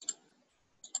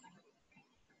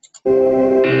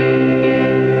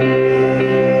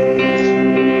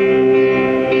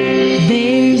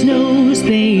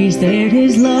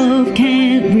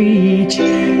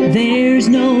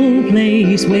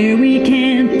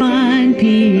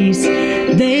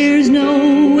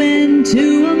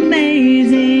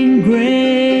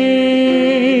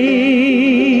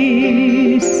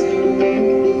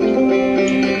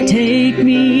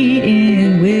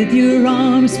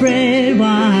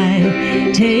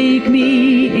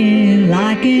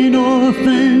like an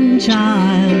orphan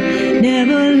child.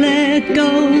 Never let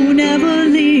go, never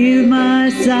leave my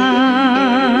side.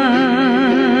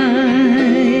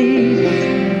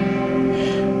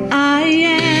 I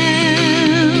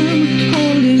am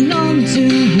holding on to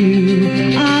you.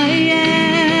 I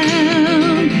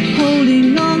am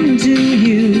holding on to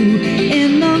you.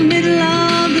 In the middle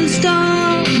of the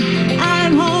storm,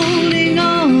 I'm holding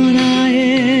on. I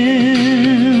am.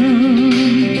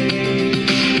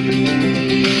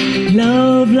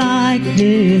 Love like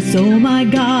this, oh my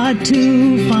God,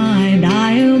 to find.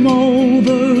 I am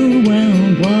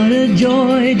overwhelmed. What a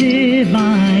joy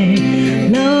divine.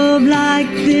 Love like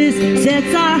this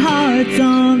sets our hearts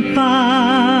on fire.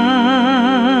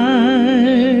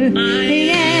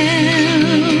 I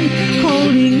am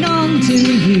holding on to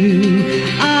you.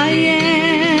 I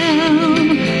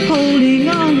am holding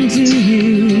on to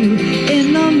you.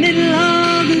 In the middle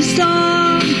of the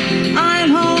storm, I'm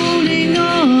holding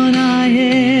on. I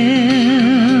am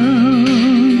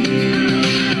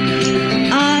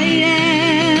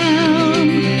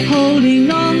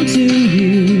holding on to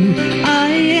you.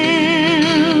 I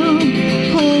am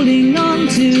holding on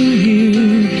to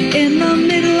you. In the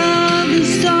middle of the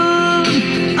storm,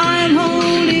 I'm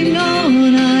holding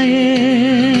on. I am.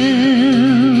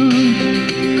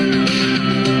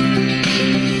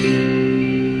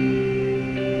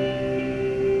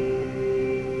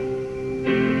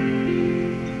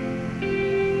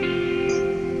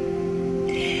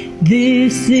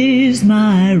 This is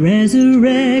my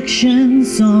resurrection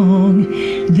song.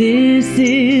 This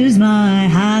is my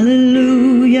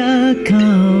hallelujah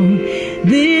come.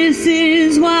 This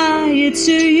is why it's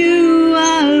to you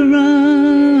I run.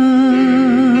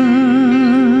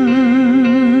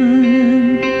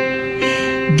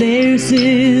 This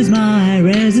is my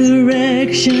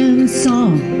resurrection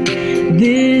song.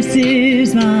 This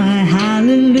is my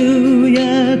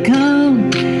hallelujah come.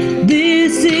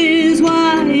 This is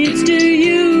why it's to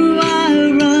you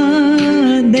I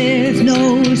run. There's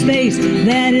no space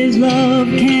that his love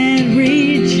can't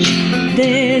reach.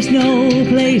 There's no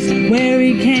place where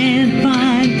he can't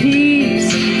find peace.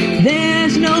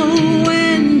 There's no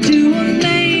end to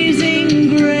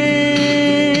amazing grace.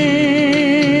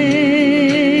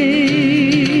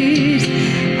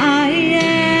 I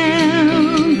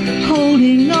am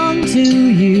holding on to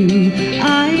you.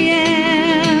 I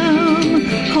am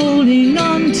holding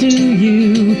on to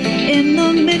you. In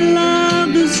the middle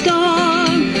of the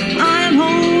storm, I'm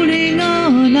holding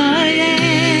on. I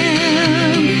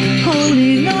am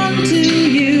holding on to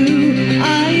you.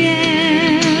 I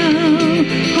am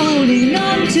holding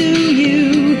on to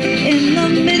you. In the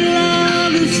middle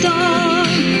of the storm,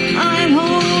 I'm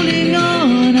holding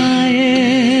on. I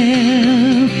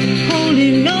am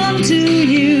holding on to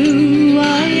you.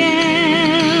 I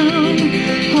am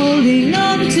holding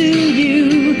on to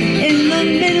you. In the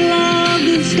middle of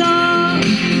the storm,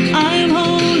 I'm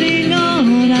holding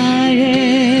on. I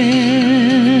am.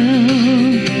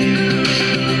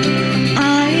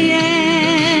 I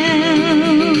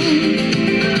am.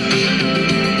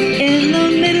 In the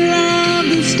middle of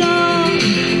the storm,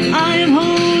 I'm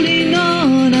holding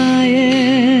on. I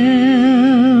am.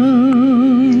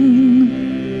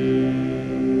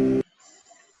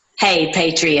 Hey,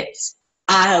 Patriots.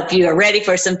 I hope you are ready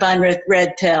for some fun with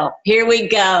Red Pill. Here we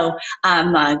go.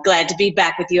 I'm glad to be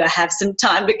back with you. I have some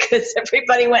time because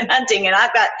everybody went hunting and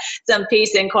I've got some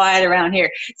peace and quiet around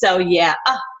here. So yeah,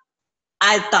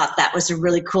 I thought that was a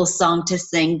really cool song to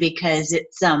sing because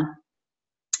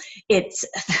it's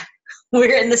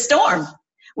we're in the storm.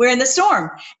 We're in the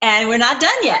storm and we're not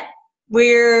done yet.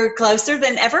 We're closer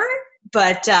than ever,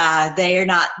 but they are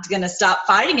not going to stop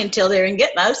fighting until they're in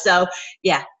Gitmo. So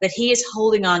yeah, but he is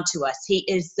holding on to us. He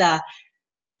is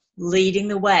leading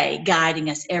the way, guiding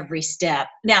us every step.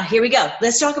 Now, here we go.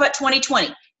 Let's talk about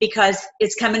 2020 because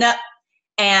it's coming up.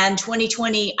 And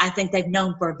 2020, I think they've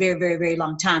known for a very, very, very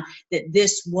long time that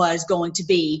this was going to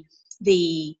be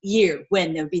the year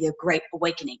when there would be the Great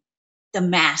Awakening, the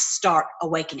mass start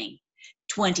awakening.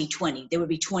 2020, there would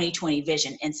be 2020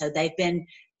 vision. And so they've been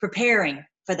preparing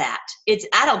for that.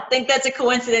 I don't think that's a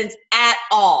coincidence at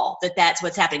all that that's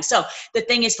what's happening. So the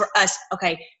thing is for us,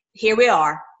 okay, here we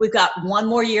are. We've got one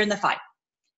more year in the fight.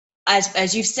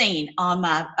 As you've seen on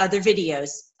my other videos,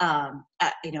 I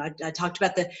talked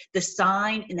about the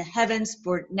sign in the heavens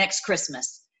for next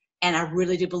Christmas, and I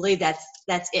really do believe that's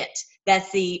it.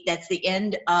 That's the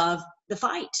end of the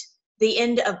fight, the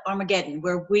end of Armageddon,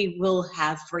 where we will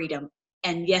have freedom.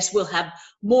 And yes, we'll have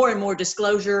more and more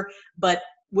disclosure, but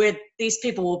where these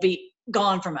people will be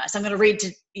gone from us. I'm going to read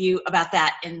to you about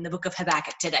that in the book of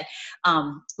Habakkuk today,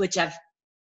 which I've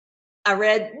I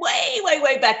read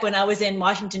way back when I was in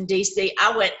Washington, D.C.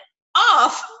 I went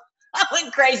off. I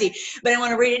went crazy, but I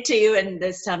want to read it to you, and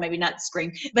this time maybe not the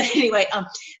screen. But anyway,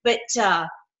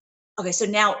 okay, so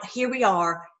now here we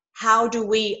are. How do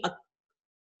we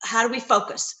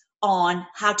focus on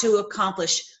how to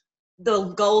accomplish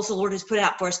the goals the Lord has put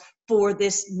out for us for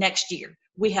this next year?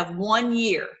 We have 1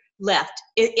 year left.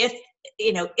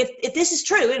 If this is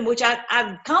true, and which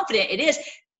I'm confident it is,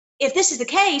 if this is the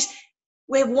case,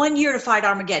 we have 1 year to fight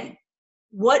Armageddon.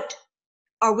 What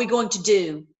are we going to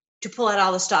do to pull out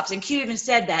all the stops? And Q even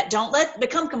said that. Don't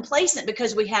become complacent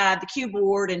because we have the Q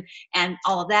board and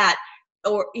all of that.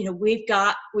 Or, we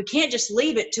can't just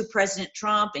leave it to President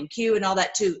Trump and Q and all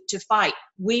that to fight.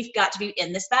 We've got to be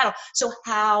in this battle. So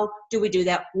how do we do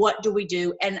that? What do we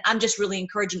do? And I'm just really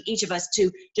encouraging each of us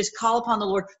to just call upon the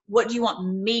Lord. What do you want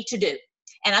me to do?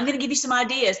 And I'm going to give you some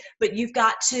ideas, but you've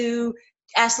got to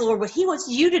ask the Lord what he wants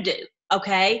you to do.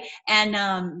 Okay. And,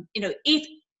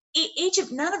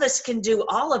 none of us can do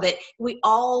all of it. We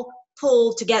all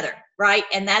pull together, right?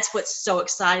 And that's what's so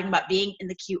exciting about being in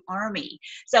the Q Army.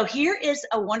 So here is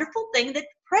a wonderful thing that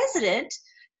President,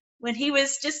 when he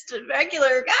was just a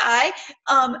regular guy,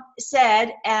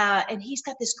 said, and he's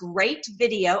got this great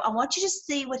video. I want you to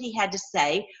see what he had to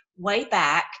say way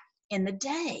back in the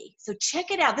day. So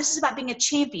check it out. This is about being a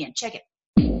champion. Check it.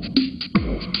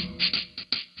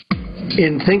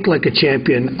 In Think Like a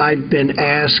Champion, I've been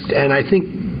asked, and I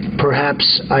think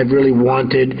perhaps I've really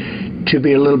wanted to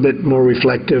be a little bit more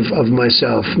reflective of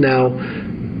myself. Now,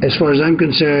 as far as I'm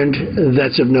concerned,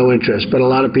 that's of no interest, but a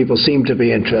lot of people seem to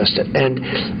be interested. And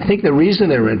I think the reason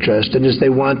they're interested is they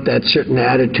want that certain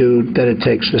attitude that it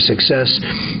takes for success.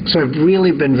 So I've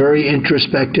really been very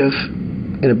introspective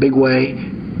in a big way,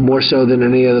 more so than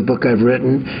any other book I've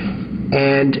written.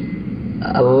 And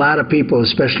a lot of people,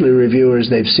 especially reviewers,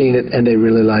 they've seen it and they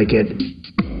really like it.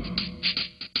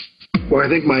 Well, I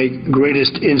think my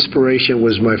greatest inspiration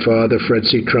was my father, Fred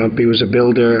C. Trump. He was a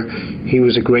builder. He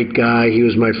was a great guy. He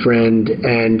was my friend.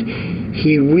 And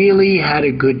he really had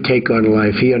a good take on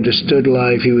life. He understood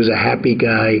life. He was a happy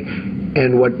guy.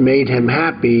 And what made him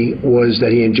happy was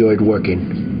that he enjoyed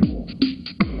working.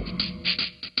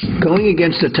 Going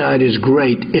against the tide is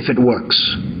great if it works.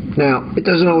 Now, it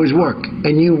doesn't always work,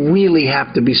 and you really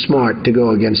have to be smart to go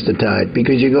against the tide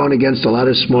because you're going against a lot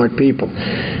of smart people.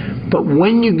 But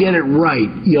when you get it right,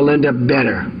 you'll end up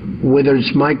better, whether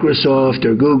it's Microsoft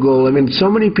or Google. I mean, so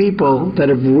many people that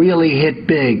have really hit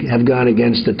big have gone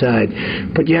against the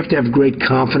tide. But you have to have great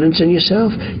confidence in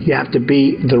yourself. You have to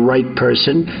be the right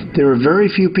person. There are very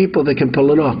few people that can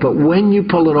pull it off, but when you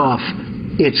pull it off,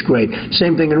 it's great.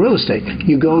 Same thing in real estate.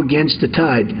 You go against the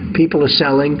tide. People are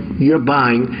selling, you're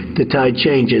buying, the tide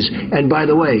changes. And by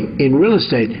the way, in real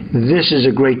estate, this is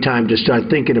a great time to start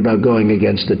thinking about going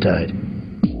against the tide.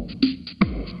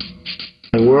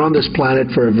 And we're on this planet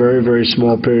for a very, very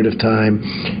small period of time.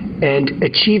 And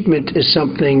achievement is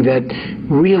something that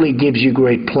really gives you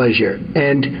great pleasure.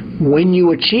 And when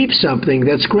you achieve something,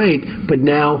 that's great. But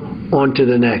now, on to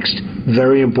the next.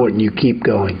 Very important, you keep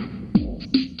going.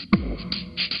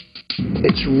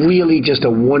 It's really just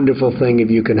a wonderful thing if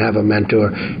you can have a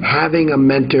mentor. Having a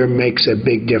mentor makes a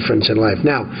big difference in life.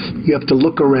 Now, you have to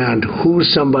look around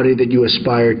who's somebody that you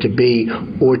aspire to be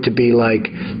or to be like,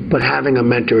 but having a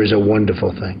mentor is a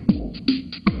wonderful thing.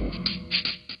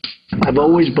 I've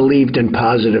always believed in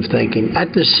positive thinking.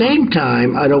 At the same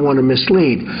time, I don't want to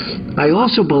mislead. I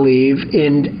also believe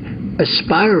in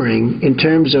aspiring, in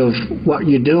terms of what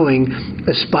you're doing,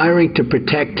 aspiring to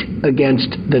protect against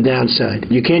the downside.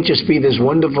 You can't just be this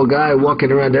wonderful guy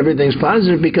walking around everything's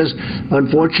positive because,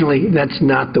 unfortunately, that's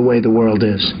not the way the world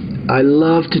is. I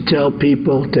love to tell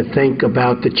people to think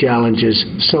about the challenges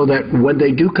so that when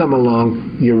they do come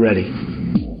along, you're ready.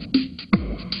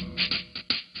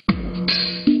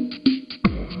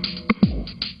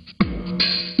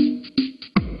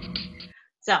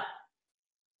 So,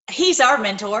 he's our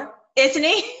mentor, isn't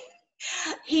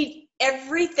he?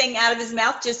 Everything out of his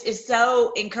mouth just is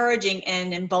so encouraging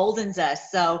and emboldens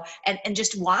us. So, and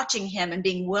just watching him and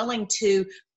being willing to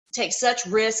take such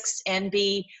risks and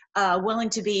be willing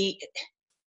to be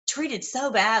treated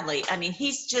so badly. I mean,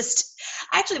 he's just,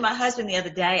 actually my husband the other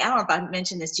day, I don't know if I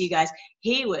mentioned this to you guys,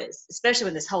 he was, especially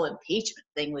when this whole impeachment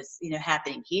thing was,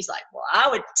 happening, he's like, well, I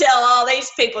would tell all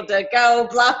these people to go,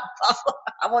 blah, blah, blah.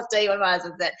 I won't tell you what my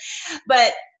husband said.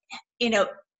 But,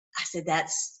 I said,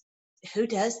 who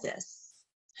does this?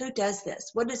 Who does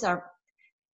this? What is our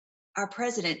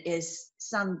president is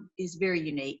very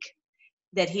unique,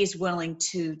 that he's willing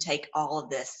to take all of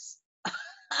this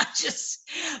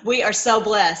We are so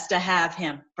blessed to have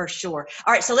him for sure.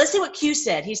 All right, so let's see what Q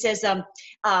said. He says,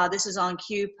 this is on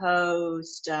Q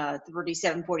post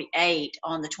 3748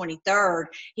 on the 23rd.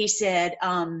 He said,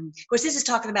 of course, this is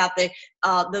talking about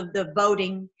the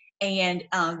voting and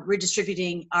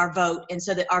redistributing our vote, and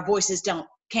so that our voices don't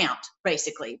count,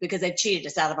 basically, because they've cheated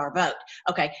us out of our vote.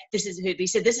 Okay, he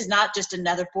said, this is not just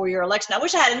another 4-year election. I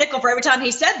wish I had a nickel for every time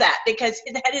he said that, because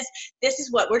this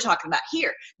is what we're talking about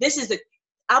here.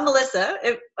 I'm Melissa,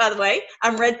 by the way.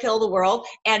 I'm Red Pill the World,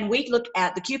 and we look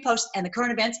at the Q posts and the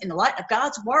current events in the light of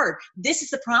God's word. This is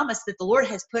the promise that the Lord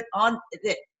has put on,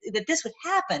 that this would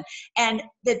happen, and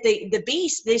that the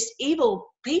beast, this evil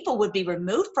people, would be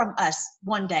removed from us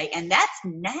one day. And that's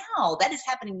now. That is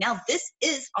happening now. This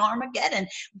is Armageddon.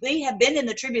 We have been in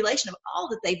the tribulation of all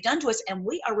that they've done to us, and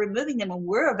we are removing them, and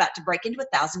we're about to break into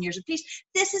 1,000 years of peace.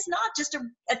 This is not just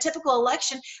a typical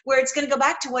election where it's going to go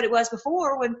back to what it was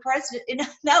before when president,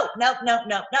 no.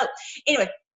 Anyway,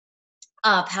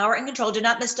 power and control. Do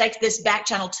not mistake this back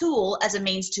channel tool as a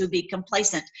means to be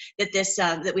complacent.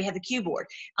 That we have the Q board.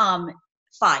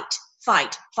 Fight.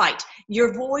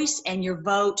 Your voice and your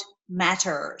vote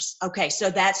matters. Okay, so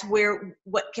that's where,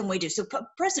 what can we do? So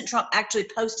President Trump actually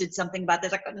posted something about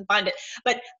this. I couldn't find it,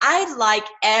 but I like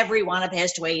every one of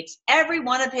his tweets. Every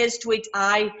one of his tweets,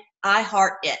 I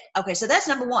heart it. Okay, so that's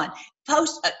number one.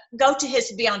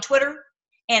 Be on Twitter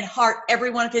and heart every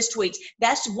one of his tweets.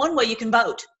 That's one way you can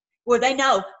vote, where they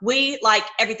know we like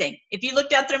everything. If you look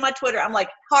down through my Twitter, I'm like,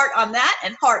 heart on that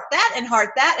and heart that and heart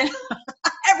that and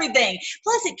everything.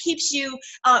 Plus, it keeps you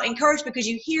encouraged, because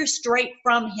you hear straight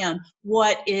from him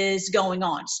what is going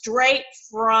on, straight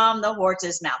from the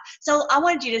horse's mouth. So I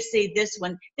wanted you to see this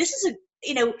one. This is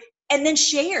and then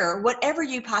share whatever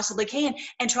you possibly can,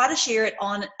 and try to share it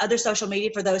on other social media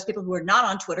for those people who are not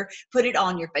on Twitter. Put it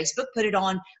on your Facebook, put it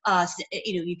on,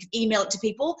 you can email it to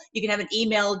people. You can have an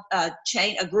email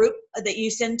chain, a group that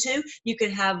you send to. You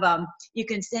can have, you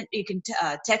can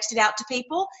text it out to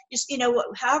people. Just,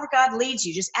 however God leads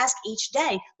you, just ask each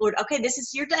day, Lord, okay, this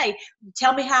is your day.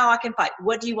 Tell me how I can fight.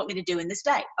 What do you want me to do in this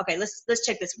day? Okay, let's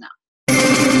check this one out.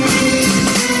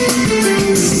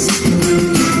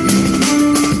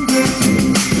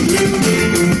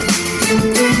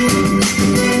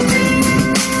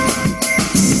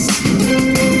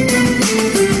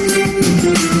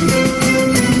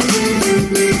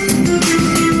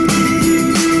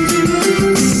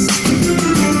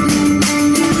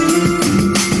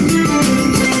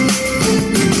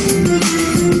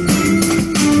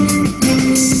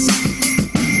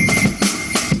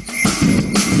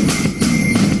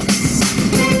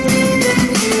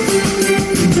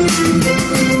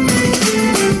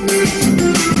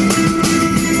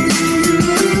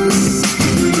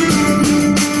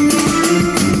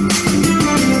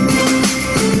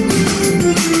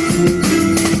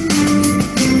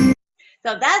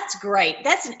 So that's great.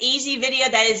 That's an easy video.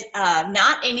 That is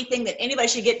not anything that anybody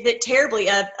should get terribly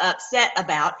upset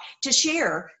about, to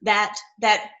share that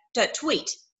tweet.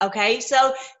 Okay,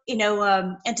 so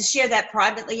and to share that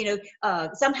privately,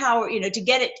 somehow, to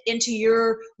get it into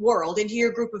your world, into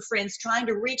your group of friends,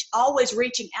 always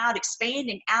reaching out,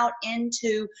 expanding out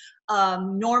into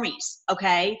normies.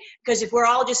 Okay, because if we're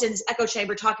all just in this echo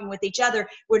chamber talking with each other,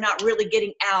 we're not really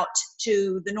getting out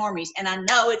to the normies. And I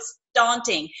know it's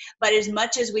daunting, but as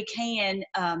much as we can,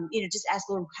 just ask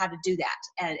the Lord how to do that,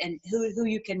 and who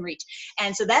you can reach.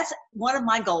 And so that's one of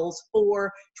my goals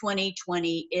for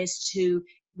 2020, is to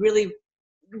really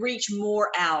reach more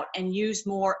out and use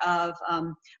more of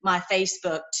my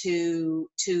Facebook to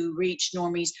reach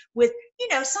normies with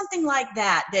something like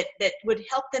that would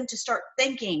help them to start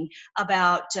thinking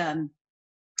about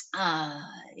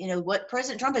what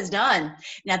President Trump has done.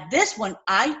 Now, this one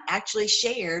I actually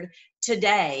shared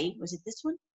today. Was it this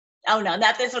one? Oh no,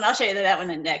 not this one. I'll show you that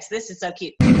one next. This is so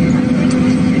cute.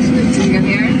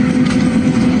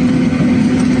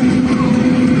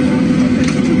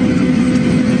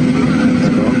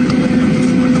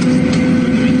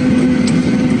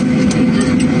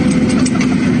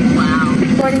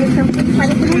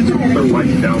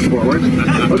 Down forward.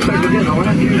 Looks like again, I'll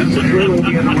have to use the drill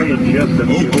the other way in just a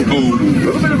few minutes. A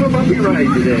little bit of a bumpy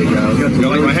ride today. Got some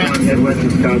roads on Headwest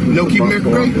Wisconsin. No, keep me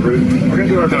great. We're going to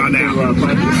do our best to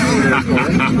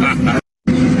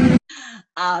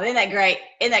Oh, isn't that great?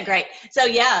 Isn't that great? So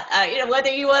yeah, whether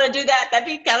you want to do that, that'd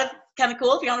be kind of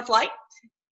cool if you're on a flight.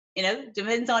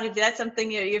 Depends on if that's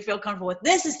something you feel comfortable with.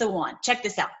 This is the one. Check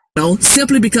this out.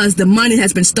 simply because the money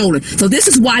has been stolen. So this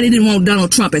is why they didn't want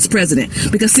Donald Trump as president.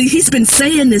 Because, see, he's been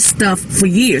saying this stuff for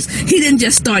years. He didn't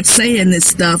just start saying this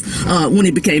stuff when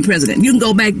he became president. You can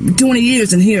go back 20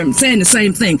 years and hear him saying the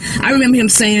same thing. I remember him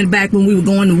saying back when we were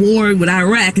going to war with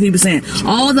Iraq, and he was saying,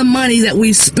 all the money that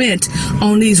we've spent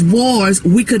on these wars,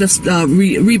 we could have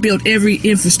rebuilt every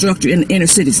infrastructure in the inner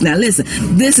cities. Now, listen,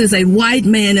 this is a white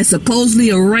man that's supposedly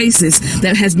a racist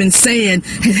that has been saying,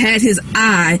 has had his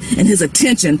eye and his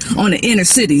attention on the inner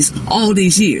cities all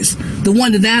these years. The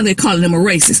one that now they're calling him a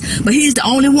racist. But he's the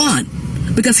only one,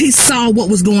 because he saw what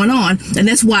was going on, and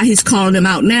that's why he's calling them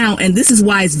out now. And this is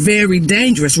why it's very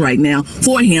dangerous right now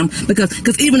for him,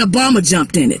 because even Obama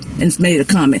jumped in it and made a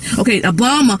comment. Okay,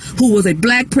 Obama, who was a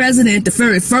black president, the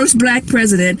very first black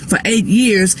president for 8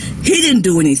 years, he didn't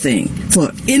do anything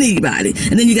for anybody.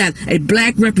 And then you got a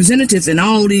black representatives in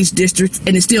all these districts,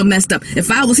 and it's still messed up.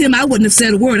 If I was him, I wouldn't have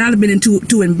said a word. I'd have been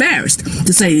too embarrassed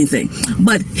to say anything.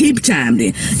 But he chimed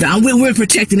in. We're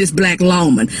protecting this black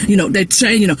lawman. You know, they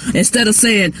train, instead of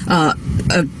saying,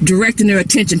 directing their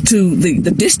attention to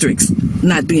the districts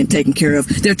not being taken care of,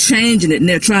 they're changing it, and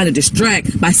they're trying to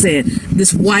distract by saying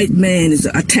this white man is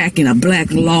attacking a black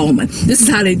lawman. This is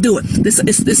how they do it.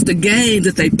 It's the game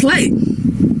that they play.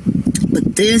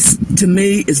 But this, to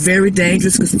me, is very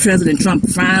dangerous, because President Trump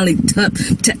finally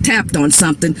tapped on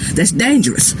something that's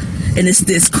dangerous. And it's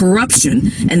this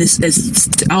corruption, and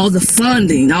it's all the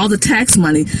funding, all the tax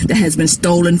money that has been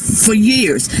stolen for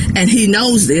years. And he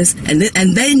knows this, and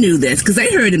they knew this, because they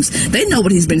heard him. They know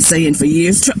what he's been saying for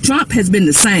years. Trump has been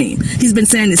the same. He's been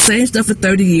saying the same stuff for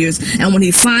 30 years. And when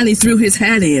he finally threw his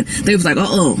hat in, they was like,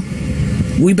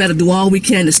 we better do all we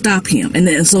can to stop him. And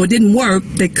then, so it didn't work.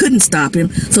 They couldn't stop him.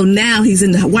 So now he's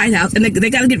in the White House, and they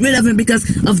got to get rid of him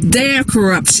because of their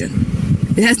corruption.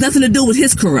 It has nothing to do with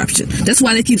his corruption. That's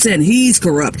why they keep saying he's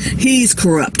corrupt. He's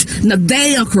corrupt. Now,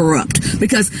 they are corrupt,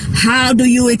 because how do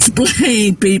you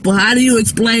explain, people? How do you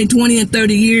explain 20 and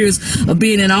 30 years of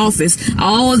being in office,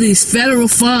 all these federal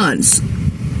funds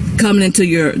coming into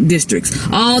your districts,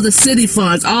 all the city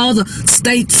funds, all the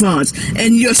state funds,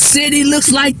 and your city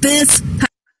looks like this?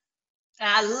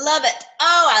 I love it.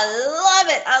 Oh, I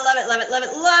love it. I love it, love it, love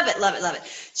it, love it, love it, love it.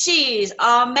 She's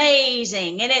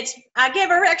amazing. And I give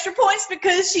her extra points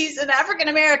because she's an African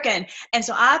American. And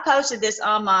so I posted this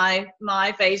on my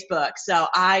Facebook. So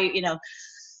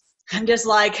I'm just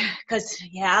like, because,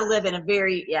 I live in a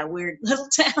very, weird little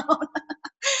town.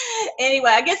 Anyway,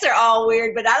 I guess they're all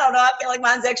weird, but I don't know. I feel like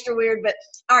mine's extra weird. But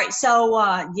all right. So,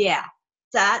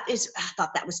 I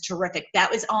thought that was terrific.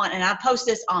 That was on, and I post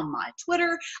this on my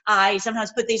Twitter. I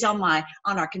sometimes put these on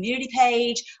our community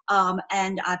page,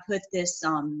 and I put this,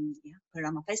 put it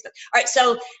on my Facebook. All right,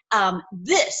 so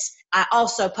this I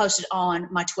also posted on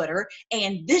my Twitter,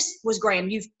 and this was Graham.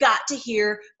 You've got to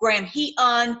hear Graham. He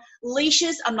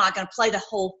unleashes. I'm not going to play the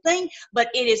whole thing, but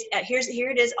it is here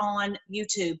it is on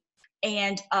YouTube,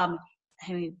 and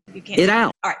you can't. It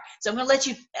out. All right, so I'm going to let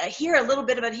you hear a little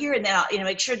bit about here, and then I'll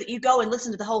make sure that you go and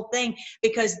listen to the whole thing,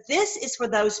 because this is for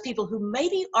those people who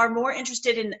maybe are more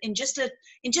interested in just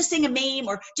seeing a meme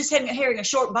or just hearing a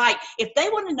short bite. If they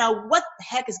want to know what the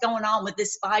heck is going on with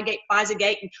this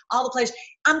FISA-gate, and all the players,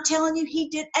 I'm telling you, he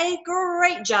did a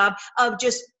great job of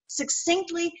just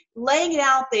succinctly laying it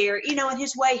out there, in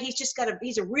his way.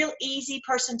 He's a real easy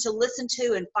person to listen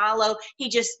to and follow. He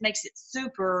just makes it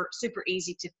super, super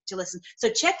easy to listen. So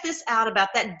check this out about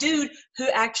that dude who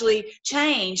actually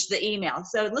changed the email.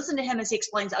 So listen to him as he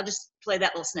explains. I'll just play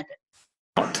that little snippet.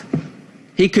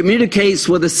 He communicates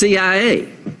with the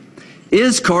CIA.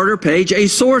 Is Carter Page a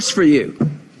source for you?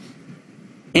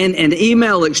 In an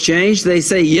email exchange, they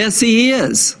say, yes, he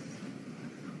is.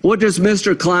 What does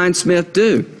Mr. Klein-Smith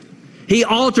do? He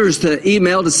alters the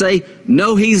email to say,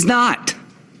 no, he's not.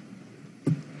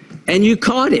 And you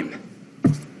caught him.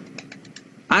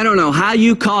 I don't know how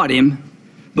you caught him,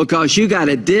 because you got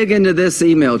to dig into this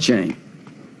email chain.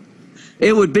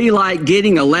 It would be like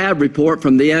getting a lab report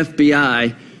from the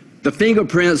FBI. The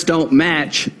fingerprints don't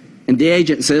match, and the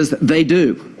agent says that they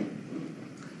do.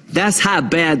 That's how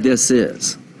bad this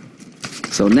is.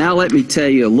 So now let me tell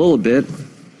you a little bit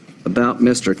about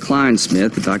Mr.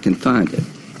 Klein-Smith, if I can find it.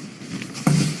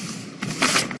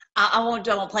 I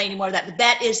won't play any more of that, but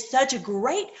that is such a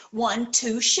great one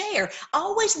to share.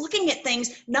 Always looking at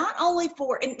things, not only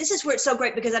and this is where it's so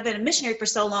great, because I've been a missionary for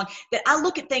so long, that I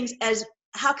look at things as,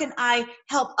 how can I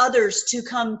help others to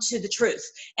come to the truth?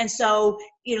 And so,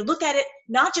 look at it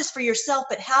not just for yourself,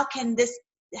 but how can this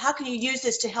how can you use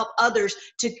this to help others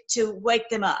to wake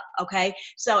them up? Okay.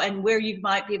 So, and where you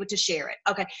might be able to share it.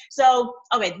 Okay. So,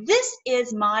 okay. This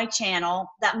is my channel,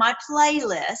 my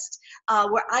playlist,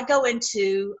 where I go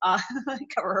into,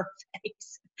 cover her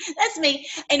face. That's me.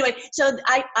 Anyway, so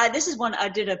this is one, I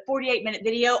did a 48-minute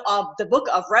video of the book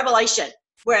of Revelation,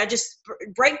 where I just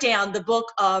break down the book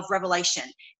of Revelation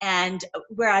and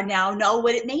where I now know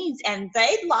what it means. And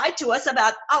they lied to us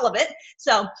about all of it.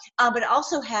 So, but I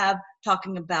also have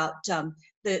talking about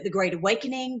the Great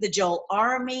Awakening, the Joel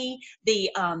Army, the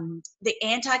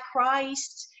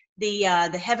Antichrist,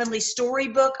 the heavenly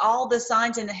storybook, all the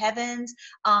signs in the heavens,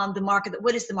 the mark of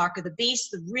what is the mark of the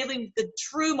beast, the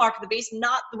true mark of the beast,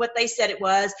 not what they said it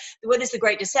was. What is the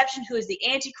great deception? Who is the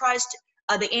Antichrist?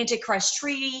 The Antichrist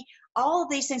treaty. All of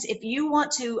these things, if you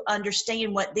want to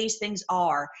understand what these things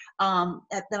are,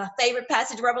 my favorite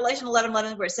passage of Revelation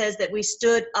 11:11, where it says that we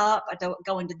stood up. I don't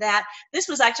go into that. This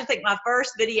was actually, I think, my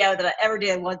first video that I ever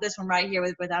did was this one right here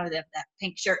without that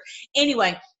pink shirt.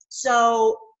 Anyway,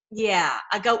 so yeah,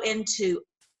 I go into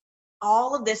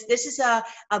all of this. This is a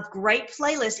great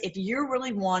playlist if you're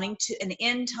really wanting to, in the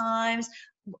end times,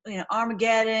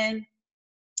 Armageddon.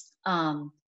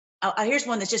 Here's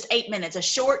one that's just 8 minutes, a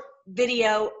short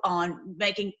video on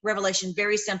making Revelation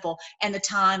very simple and the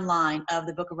timeline of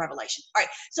the book of Revelation. All right,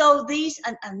 so these,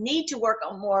 I need to work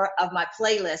on more of my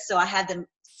playlists, so I had them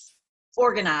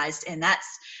organized, and that's,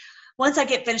 once I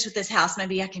get finished with this house,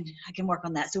 maybe I can work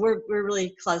on that. So we're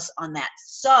really close on that.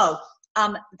 So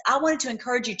I wanted to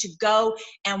encourage you to go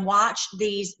and watch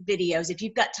these videos if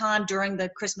you've got time during the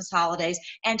Christmas holidays,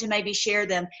 and to maybe share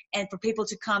them, and for people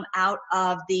to come out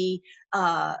of the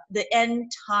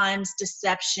end times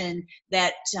deception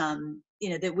that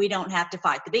that we don't have to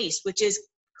fight the beast, which is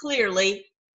clearly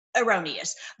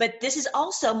erroneous. But this is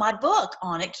also my book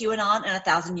on it, QAnon and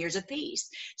 1,000 Years of Peace.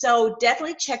 So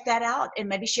definitely check that out and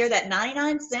maybe share that.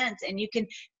 99 cents, and you can,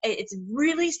 it's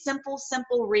really simple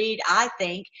read, I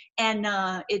think, and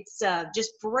it's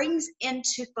just brings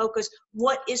into focus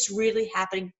what is really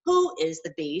happening. Who is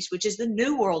the beast, which is the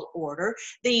New World Order,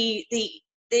 the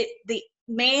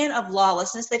man of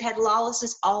lawlessness. They've had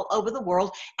lawlessness all over the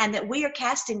world, and that we are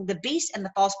casting the beast and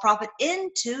the false prophet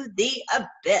into the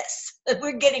abyss.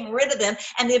 We're getting rid of them,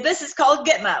 and the abyss is called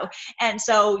Gitmo. And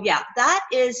so, yeah, that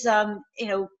is, that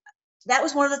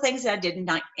was one of the things that I did in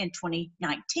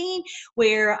 2019,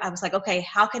 where I was like, okay,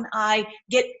 how can I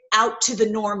get out to the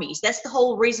normies? That's the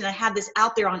whole reason I have this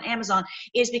out there on Amazon,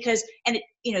 is because, and it,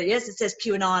 yes, it says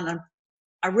QAnon.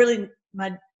 I really,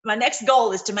 my next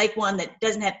goal is to make one that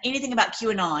doesn't have anything about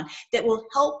QAnon, that will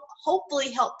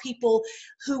hopefully help people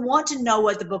who want to know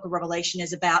what the book of Revelation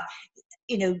is about,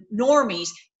 normies,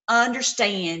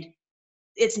 understand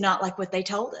it's not like what they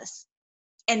told us.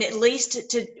 And at least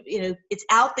it's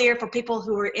out there for people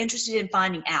who are interested in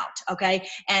finding out. Okay.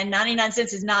 And 99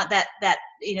 cents is not that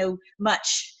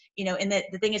much, and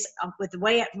the thing is, with the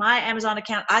way my Amazon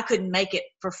account, I couldn't make it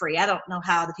for free. I don't know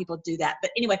how the people do that, but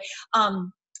anyway,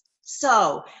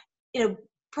 so,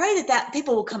 pray that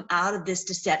people will come out of this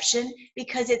deception,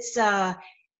 because it's not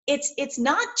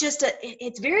just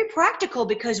it's very practical,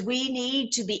 because we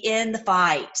need to be in the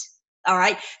fight. All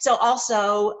right. So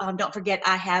also, don't forget,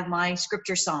 I have my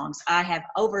scripture songs. I have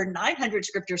over 900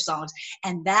 scripture songs,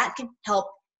 and that can help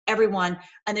everyone.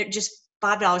 And they're just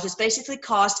 $5. It's basically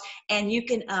cost, and you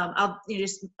can,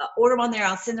 just order them on there.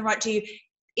 I'll send them right to you.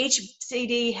 Each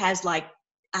CD has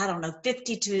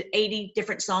 50 to 80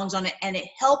 different songs on it, and it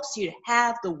helps you to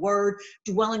have the word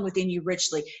dwelling within you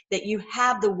richly, that you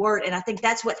have the word. And I think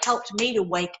that's what helped me to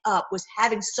wake up, was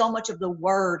having so much of the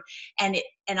word, and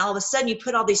all of a sudden you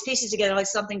put all these pieces together, like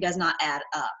something does not add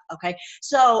up. Okay.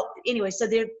 So anyway, so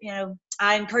there,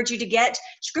 I encourage you to get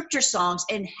scripture songs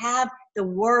and have the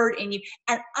word in you.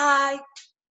 And I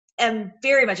am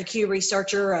very much a Q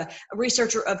researcher, a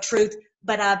researcher of truth,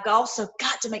 but I've also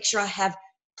got to make sure I have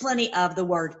plenty of the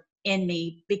word in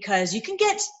me, because you can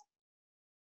get,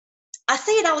 I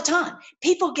see it all the time,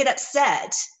 people get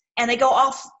upset and they go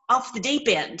off the deep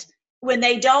end when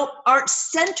they aren't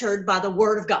centered by the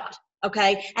word of God.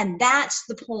 Okay. And that's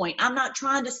the point. I'm not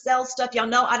trying to sell stuff. Y'all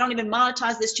know I don't even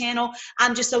monetize this channel.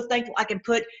 I'm just so thankful I can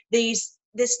put this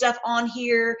stuff on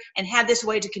here and have this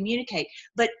way to communicate.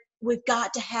 But we've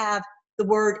got to have the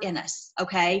word in us.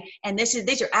 Okay. And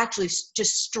these are actually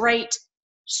just straight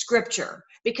scripture,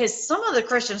 because some of the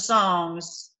Christian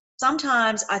songs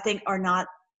sometimes I think are not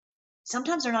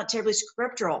terribly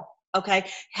scriptural. Okay.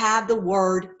 Have the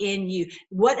word in you,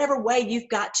 whatever way you've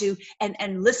got to,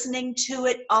 and listening to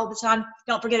it all the time.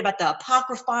 Don't forget about the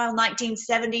Apocryphile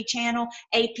 1970 channel,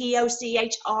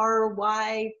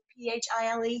 APOCHRYPHILE,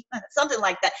 something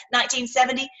like that,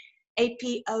 1970.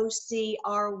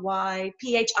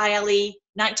 APOCRYPHILE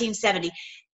 1970.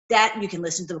 That you can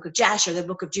listen to the book of Jasher, the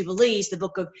book of Jubilees, the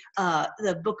book of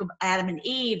Adam and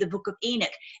Eve, the book of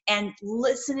Enoch, and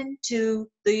listening to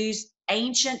these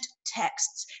ancient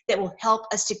texts that will help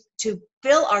us to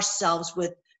fill ourselves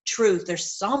with truth.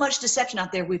 There's so much deception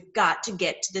out there. We've got to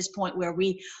get to this point where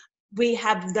we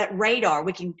have that radar.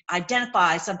 We can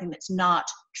identify something that's not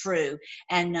true.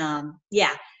 And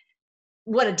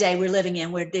what a day we're living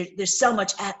in, where there's so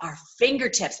much at our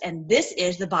fingertips. And this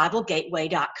is the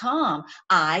BibleGateway.com.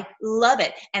 I love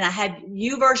it. And I had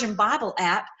YouVersion Bible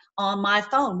app on my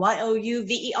phone,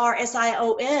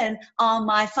 YOUVERSION on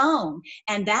my phone.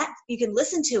 And that you can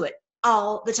listen to it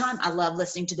all the time. I love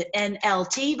listening to the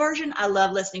NLT version. I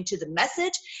love listening to the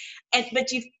Message. But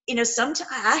sometimes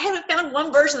I haven't found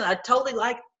one version that I totally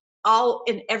like all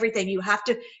and everything. You have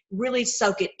to really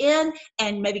soak it in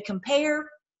and maybe compare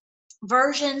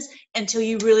versions until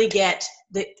you really get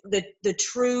the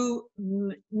true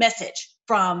message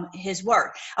from his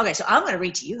word. Okay, so I'm going to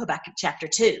read to you Habakkuk chapter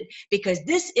 2, because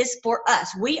this is for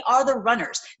us. We are the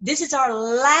runners. This is our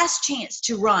last chance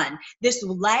to run this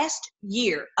last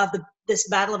year of this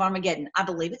battle of Armageddon. I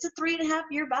believe it's a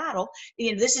 3.5-year battle.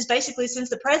 This is basically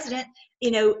since the president,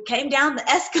 came down the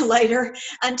escalator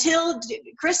until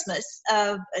Christmas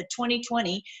of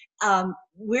 2020.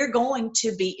 We're going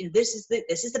to be, this is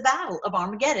the battle of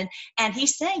Armageddon. And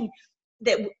he's saying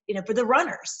that, for the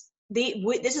runners,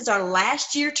 this is our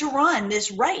last year to run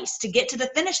this race to get to the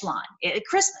finish line at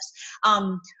Christmas.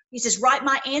 He says, write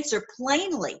my answer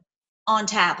plainly on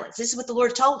tablets. This is what the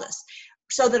Lord told us,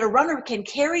 so that a runner can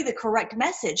carry the correct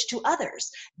message to others.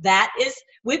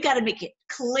 We've got to make it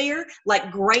clear,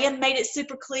 like Graham made it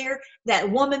super clear,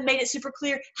 that woman made it super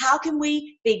clear. How can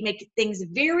we make things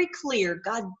very clear?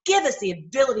 God, give us the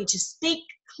ability to speak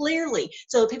clearly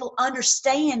so that people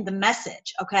understand the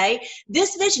message, okay?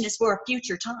 This vision is for a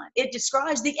future time. It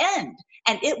describes the end,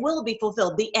 and it will be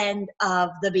fulfilled. The end of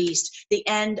the beast, the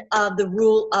end of the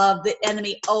rule of the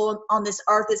enemy on this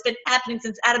earth. It's been happening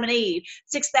since Adam and Eve,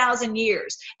 6,000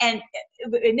 years. And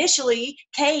initially,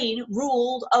 Cain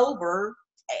ruled over,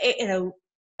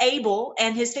 Abel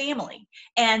and his family,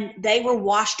 and they were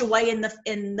washed away in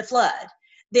the flood.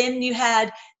 Then you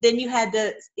had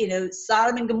the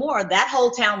Sodom and Gomorrah. That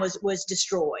whole town was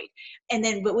destroyed. And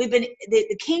then, but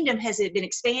the kingdom has been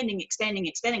expanding,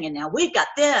 and now we've got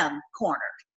them cornered.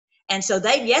 And so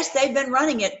they've been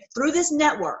running it through this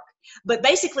network. But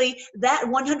basically, that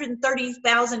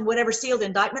 130,000 whatever sealed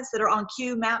indictments that are on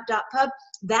qmap.pub,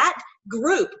 that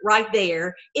group right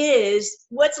there is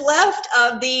what's left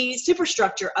of the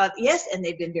superstructure of, yes, and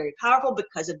they've been very powerful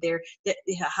because of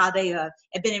how they have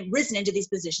been risen into these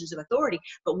positions of authority.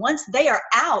 But once they are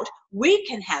out, we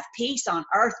can have peace on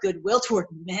earth, goodwill toward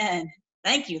men.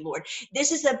 Thank you, Lord.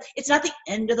 It's not the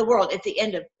end of the world. It's the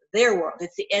end of their world.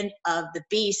 It's the end of the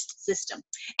beast system.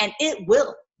 And it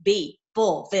will be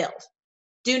fulfilled.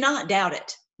 Do not doubt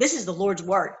it. This is the Lord's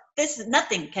word.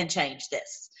 Nothing can change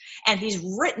this. And he's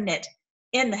written it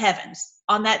in the heavens.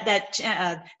 On that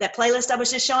playlist I was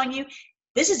just showing you,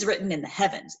 this is written in the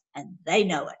heavens, and they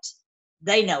know it.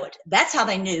 They know it. That's how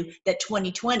they knew that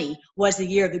 2020 was the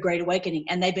year of the Great Awakening,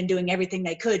 and they've been doing everything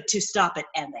they could to stop it,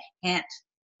 and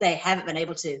they haven't been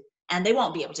able to, and they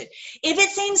won't be able to. If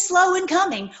it seems slow in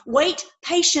coming, wait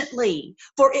patiently,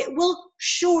 for it will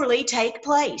surely take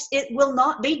place. It will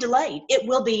not be delayed. It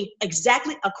will be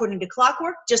exactly according to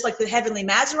clockwork, just like the heavenly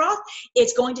Mazzaroth.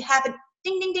 It's going to happen,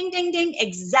 ding, ding, ding, ding, ding,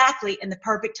 exactly in the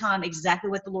perfect time, exactly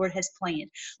what the Lord has planned.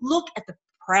 Look at the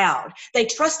proud. They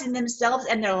trust in themselves,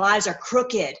 and their lives are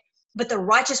crooked. But the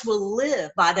righteous will live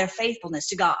by their faithfulness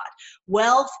to God.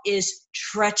 Wealth is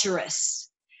treacherous.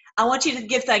 I want you to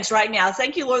give thanks right now.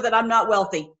 Thank you, Lord, that I'm not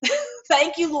wealthy.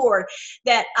 Thank you, Lord,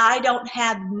 that I don't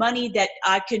have money that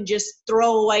I can just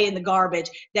throw away in the garbage,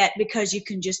 because you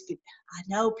can just I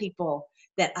know people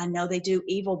that I know they do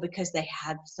evil because they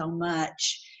have so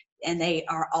much, and they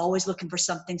are always looking for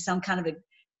something, some kind of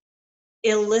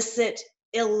illicit,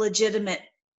 illegitimate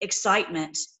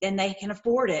excitement, and they can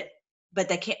afford it, but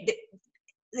they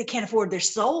can't afford their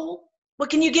soul. What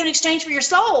can you give in exchange for your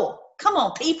soul? Come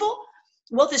on, people.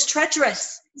 Wealth is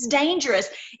treacherous. It's dangerous.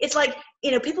 It's like,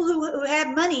 people who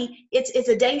have money, it's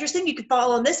a dangerous thing. You could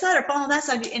fall on this side or fall on that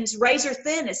side, and it's razor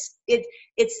thin.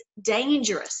 It's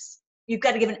dangerous. You've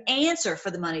got to give an answer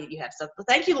for the money that you have. So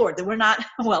thank you, Lord, that we're not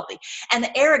wealthy. And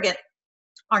the arrogant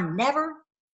are never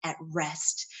at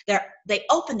rest. They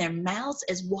open their mouths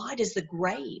as wide as the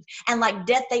grave, and like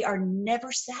death, they are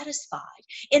never satisfied.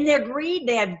 In their greed,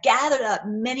 they have gathered up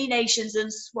many nations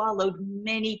and swallowed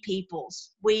many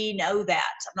peoples. We know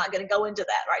that. I'm not going to go into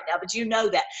that right now, but you know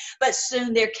that. But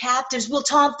soon their captives will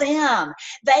taunt them.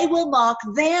 They will mock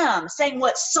them, saying,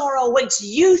 what sorrow awaits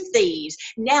you, thieves.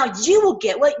 Now you will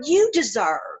get what you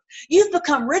deserve. You've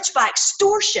become rich by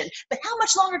extortion, but how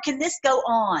much longer can this go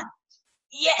on?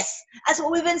 Yes, that's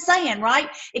what we've been saying, right?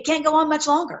 It can't go on much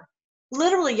longer.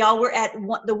 Literally, y'all, we're at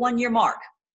the 1 year mark,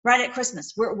 right at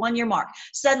Christmas. We're at 1 year mark.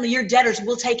 Suddenly, your debtors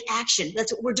will take action.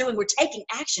 That's what we're doing. We're taking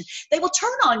action. They will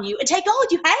turn on you and take all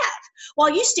you have while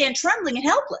you stand trembling and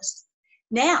helpless.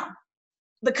 Now,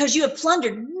 because you have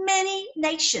plundered many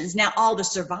nations, now all the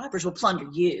survivors will plunder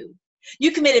you.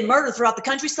 You committed murder throughout the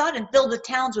countryside and filled the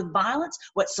towns with violence.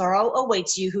 What sorrow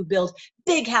awaits you who build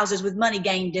big houses with money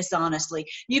gained dishonestly.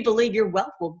 You believe your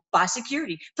wealth will buy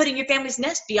security, putting your family's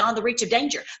nest beyond the reach of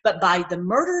danger. But by the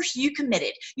murders you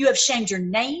committed, you have shamed your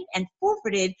name and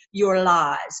forfeited your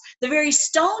lives. The very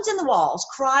stones in the walls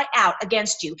cry out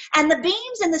against you, and the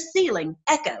beams in the ceiling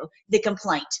echo the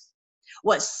complaint.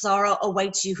 What sorrow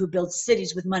awaits you who build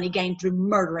cities with money gained through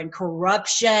murder and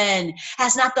corruption.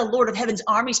 Has not the Lord of Heaven's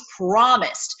armies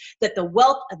promised that the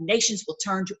wealth of nations will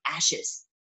turn to ashes?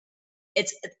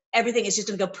 Everything is just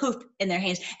going to go poof in their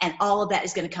hands, and all of that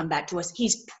is going to come back to us.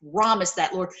 He's promised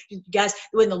that, Lord. You guys,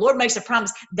 when the Lord makes a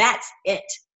promise, that's it.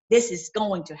 This is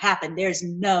going to happen. There's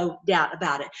no doubt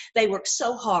about it. They worked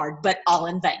so hard, but all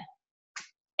in vain.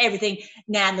 Everything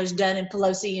Nadler's done, and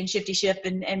Pelosi and Shifty Schiff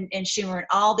and Schumer and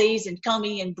all these, and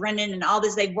Comey and Brennan and all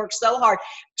this, they've worked so hard.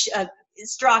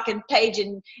 Strzok and Page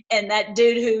and that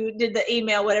dude who did the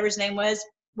email, whatever his name was,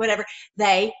 whatever,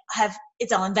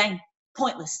 it's all in vain.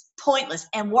 Pointless,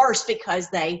 and worse, because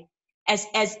they, as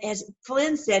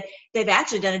Flynn said, they've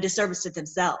actually done a disservice to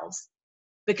themselves,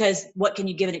 because what can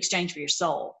you give in exchange for your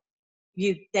soul?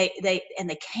 They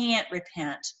can't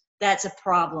repent. That's a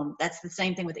problem. That's the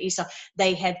same thing with Esau.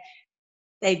 They've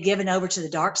given over to the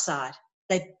dark side.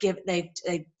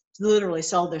 They've literally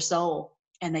sold their soul,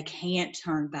 and they can't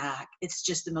turn back. It's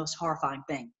just the most horrifying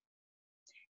thing.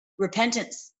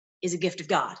 Repentance is a gift of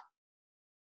God.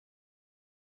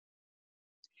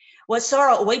 What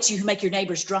sorrow awaits you who make your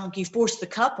neighbors drunk? You force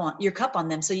your cup on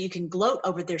them so you can gloat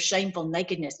over their shameful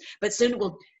nakedness. But soon it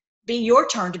will be your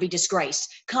turn to be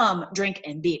disgraced. Come, drink,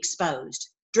 and be exposed.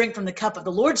 Drink from the cup of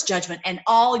the Lord's judgment, and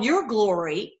all your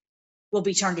glory will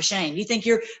be turned to shame. You think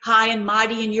you're high and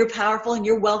mighty and you're powerful and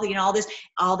you're wealthy and all this,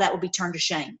 all that will be turned to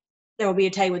shame. There will be a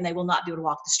day when they will not be able to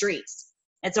walk the streets.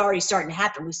 It's already starting to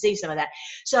happen. We see some of that.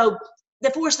 So the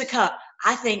force the cup,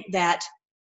 I think that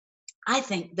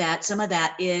some of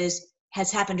that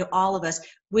has happened to all of us.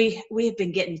 We have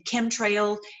been getting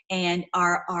chemtrailed, and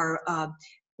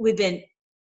we've been,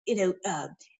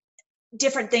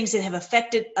 different things that have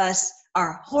affected us,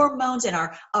 our hormones and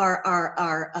our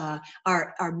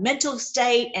mental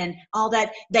state and all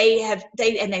that.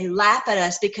 They laugh at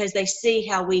us because they see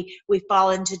how we fall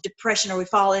into depression, or we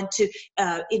fall into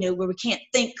where we can't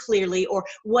think clearly, or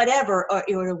whatever,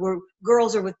 or where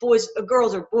girls are with boys, or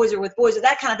girls or boys are with boys, or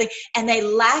that kind of thing. And they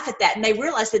laugh at that, and they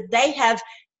realize that they have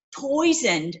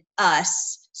poisoned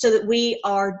us so that we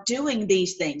are doing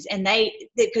these things, and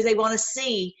because they want to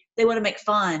see. They want to make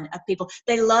fun of people.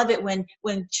 They love it when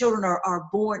children are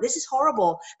born. This is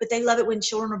horrible, but they love it when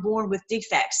children are born with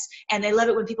defects, and they love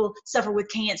it when people suffer with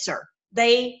cancer.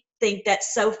 They think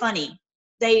that's so funny.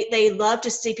 They love to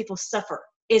see people suffer.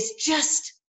 It's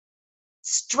just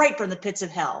straight from the pits of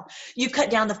hell. You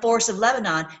cut down the forests of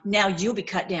Lebanon, now you'll be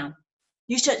cut down.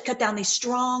 You should cut down these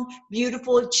strong,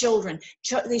 beautiful children,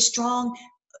 these strong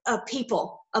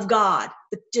people of God.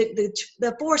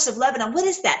 The forest of Lebanon, what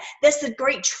is that? That's the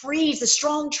great trees, the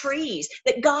strong trees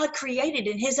that God created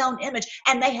in his own image,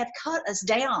 and they have cut us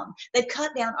down. They've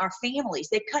cut down our families.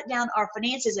 They've cut down our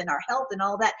finances and our health and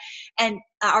all that, and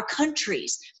our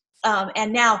countries.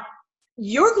 And now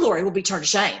your glory will be turned to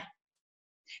shame.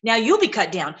 Now you'll be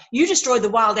cut down. You destroyed the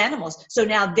wild animals, so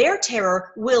now their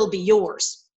terror will be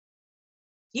yours.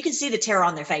 You can see the terror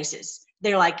on their faces.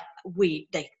 They're like,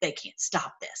 they can't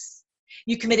stop this.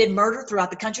 You committed murder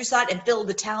throughout the countryside and filled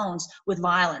the towns with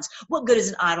violence. What good is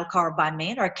an idol carved by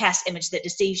man, or a cast image that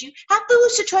deceives you? How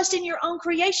foolish to trust in your own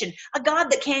creation, a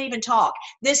God that can't even talk.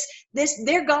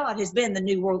 Their God has been the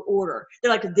New World Order.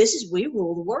 They're like, we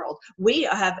rule the world. We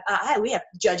have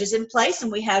judges in place,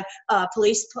 and we have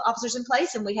police officers in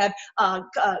place, and we have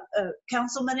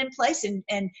councilmen in place,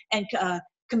 and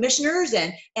commissioners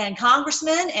and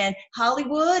congressmen and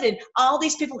Hollywood and all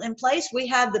these people in place. We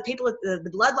have the people at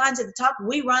the bloodlines at the top.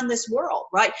 We run this world,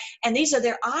 right? And these are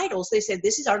their idols. They say,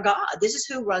 this is our God. This is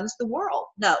who runs the world.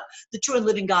 No, the true and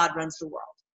living God runs the world.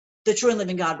 The true and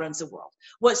living God runs the world.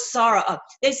 What sorrow,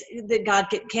 that God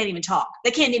can't even talk.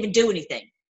 They can't even do anything.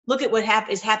 Look at what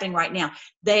is happening right now.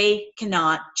 They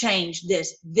cannot change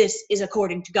this. This is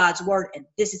according to God's word, and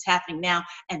this is happening now,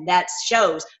 and that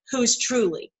shows who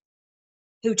truly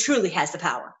has the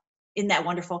power. Isn't that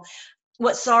wonderful?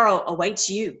 What sorrow awaits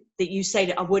you that you say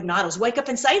to wooden idols, wake up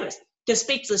and save us. To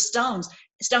speak to the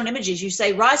stone images, you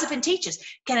say, rise up and teach us.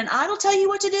 Can an idol tell you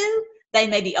what to do? They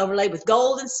may be overlaid with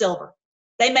gold and silver.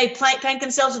 They may paint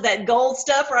themselves with that gold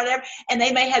stuff or whatever, and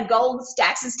they may have gold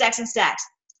stacks and stacks and stacks,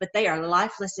 but they are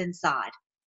lifeless inside.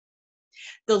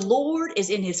 The Lord is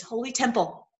in his holy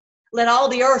temple. Let all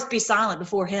the earth be silent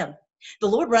before him. The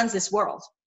Lord runs this world,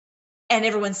 and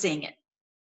everyone's seeing it.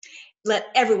 Let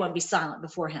everyone be silent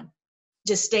before him.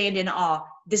 Just stand in awe.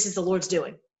 This is the Lord's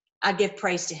doing. I give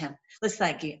praise to him. Let's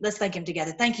thank you. Let's thank him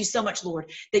together. Thank you so much,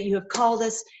 Lord, that you have called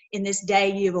us in this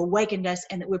day. You have awakened us,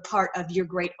 and that we're part of your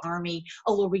great army.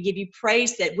 Oh, Lord, we give you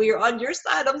praise that we are on your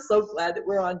side. I'm so glad that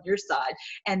we're on your side,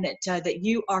 and that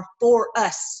you are for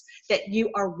us, that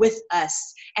you are with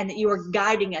us, and that you are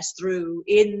guiding us through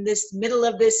in this middle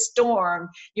of this storm.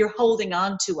 You're holding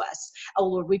on to us. Oh,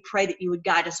 Lord, we pray that you would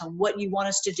guide us on what you want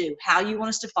us to do, how you want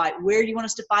us to fight, where you want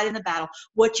us to fight in the battle,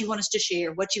 what you want us to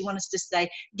share, what you want us to say.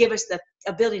 Give us the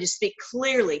ability to speak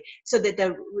clearly so that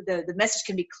the message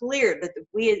can be clear, that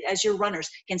we as your runners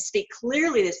can speak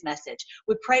clearly this message.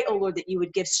 We pray, oh Lord, that you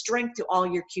would give strength to all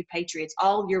your Q patriots,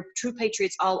 all your true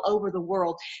patriots all over the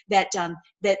world, that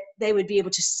they would be able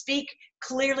to speak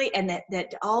clearly, and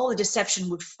that all the deception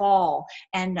would fall,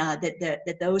 and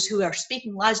that those who are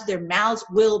speaking lies, their mouths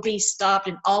will be stopped,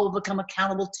 and all will become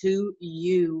accountable to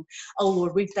you. Oh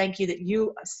Lord, we thank you that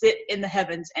you sit in the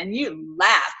heavens and you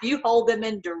laugh, you hold them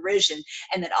in derision,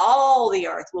 and that all the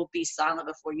earth will be silent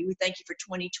before you. We thank you for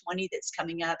 2020 that's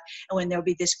coming up, and when there'll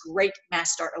be this great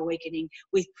mass start awakening.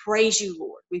 We praise you,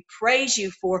 Lord. We praise you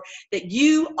for that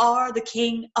you are the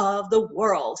King of the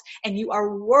world, and you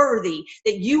are worthy,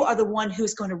 that you are the one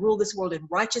who's going to rule this world in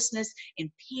righteousness, in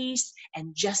peace,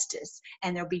 and justice.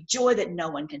 And there'll be joy that no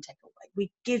one can take away. We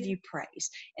give you praise,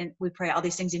 and we pray all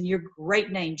these things in your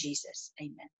great name, Jesus.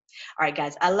 Amen. All right,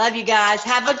 guys. I love you guys.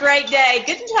 Have a great day.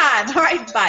 Good time. All right. Bye.